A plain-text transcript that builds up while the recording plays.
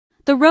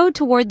The road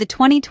toward the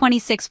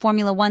 2026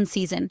 Formula One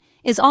season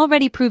is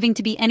already proving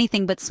to be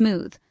anything but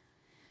smooth.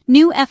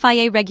 New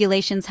FIA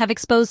regulations have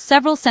exposed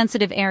several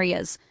sensitive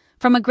areas,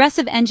 from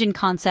aggressive engine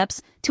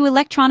concepts to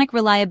electronic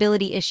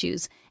reliability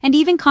issues and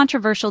even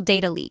controversial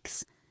data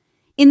leaks.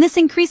 In this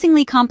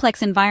increasingly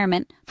complex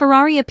environment,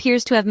 Ferrari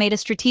appears to have made a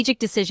strategic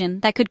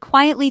decision that could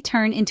quietly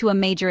turn into a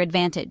major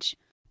advantage.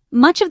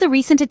 Much of the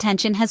recent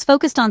attention has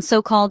focused on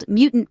so-called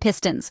mutant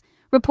pistons,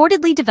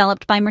 reportedly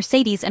developed by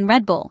Mercedes and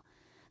Red Bull,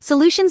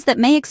 solutions that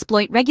may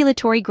exploit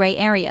regulatory gray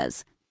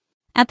areas.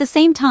 At the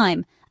same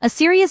time, a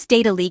serious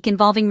data leak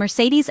involving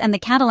Mercedes and the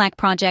Cadillac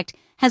project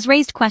has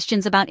raised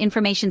questions about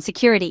information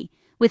security,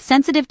 with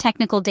sensitive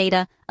technical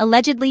data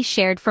allegedly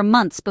shared for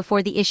months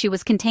before the issue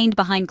was contained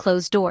behind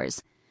closed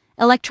doors.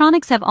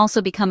 Electronics have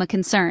also become a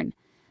concern.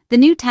 The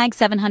new TAG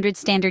 700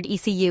 standard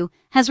ECU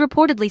has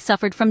reportedly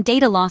suffered from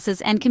data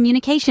losses and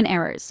communication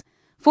errors,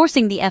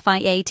 forcing the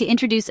FIA to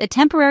introduce a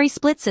temporary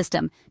split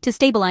system to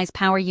stabilize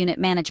power unit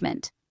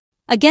management.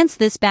 Against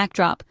this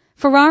backdrop,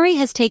 Ferrari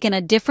has taken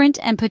a different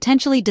and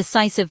potentially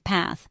decisive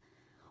path.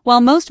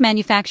 While most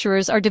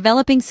manufacturers are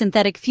developing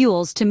synthetic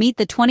fuels to meet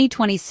the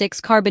 2026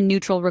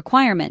 carbon-neutral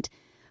requirement,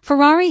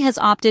 Ferrari has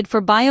opted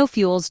for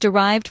biofuels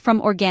derived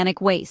from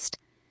organic waste.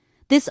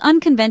 This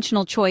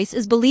unconventional choice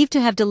is believed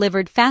to have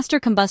delivered faster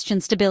combustion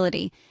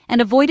stability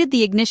and avoided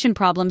the ignition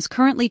problems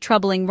currently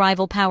troubling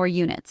rival power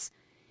units.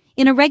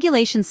 In a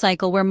regulation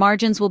cycle where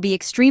margins will be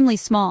extremely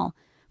small,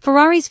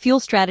 Ferrari's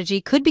fuel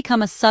strategy could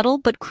become a subtle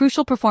but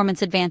crucial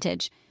performance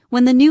advantage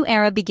when the new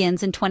era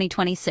begins in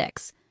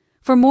 2026.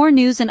 For more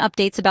news and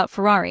updates about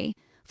Ferrari,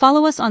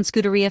 follow us on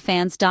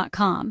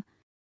ScuderiaFans.com.